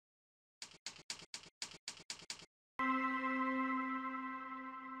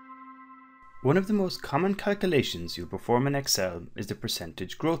One of the most common calculations you'll perform in Excel is the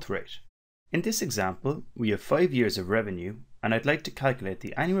percentage growth rate. In this example, we have 5 years of revenue, and I'd like to calculate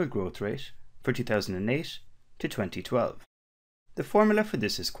the annual growth rate for 2008 to 2012. The formula for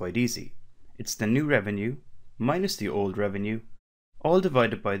this is quite easy. It's the new revenue minus the old revenue, all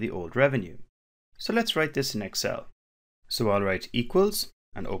divided by the old revenue. So let's write this in Excel. So I'll write equals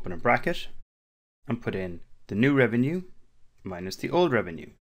and open a bracket and put in the new revenue minus the old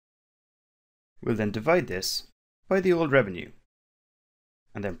revenue. We'll then divide this by the old revenue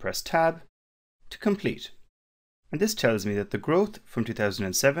and then press Tab to complete. And this tells me that the growth from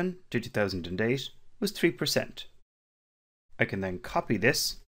 2007 to 2008 was 3%. I can then copy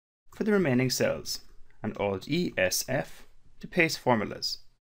this for the remaining cells and Alt-ESF to paste formulas.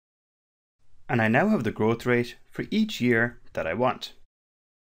 And I now have the growth rate for each year that I want.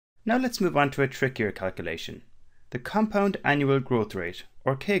 Now let's move on to a trickier calculation, the compound annual growth rate,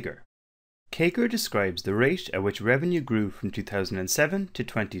 or CAGR. CAGR describes the rate at which revenue grew from 2007 to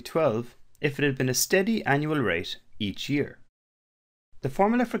 2012 if it had been a steady annual rate each year. The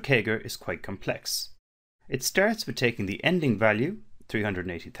formula for CAGR is quite complex. It starts with taking the ending value,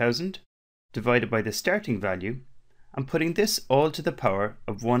 380,000, divided by the starting value, and putting this all to the power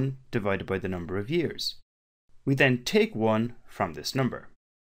of 1 divided by the number of years. We then take 1 from this number.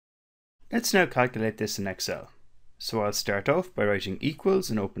 Let's now calculate this in Excel. So I'll start off by writing equals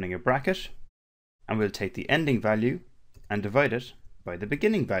and opening a bracket, and we'll take the ending value and divide it by the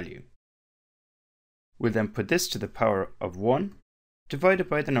beginning value. We'll then put this to the power of 1 divided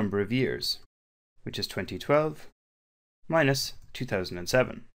by the number of years, which is 2012 minus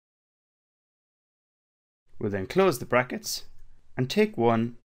 2007. We'll then close the brackets and take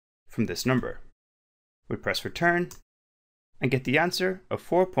 1 from this number. We'll press return and get the answer of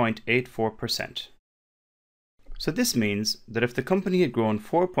 4.84%. So this means that if the company had grown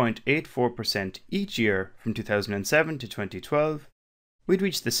 4.84% each year from 2007 to 2012, we'd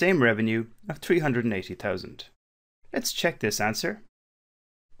reach the same revenue of 380,000. Let's check this answer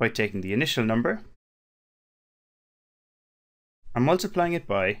by taking the initial number and multiplying it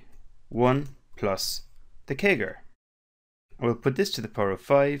by 1 plus the CAGR. And we'll put this to the power of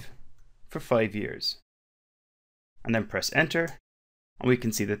 5 for 5 years. And then press enter, and we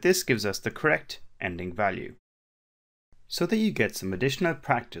can see that this gives us the correct ending value. So that you get some additional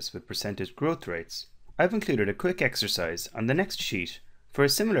practice with percentage growth rates, I've included a quick exercise on the next sheet for a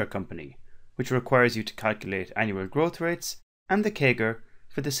similar company, which requires you to calculate annual growth rates and the CAGR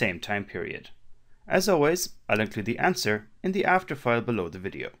for the same time period. As always, I'll include the answer in the after file below the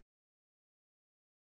video.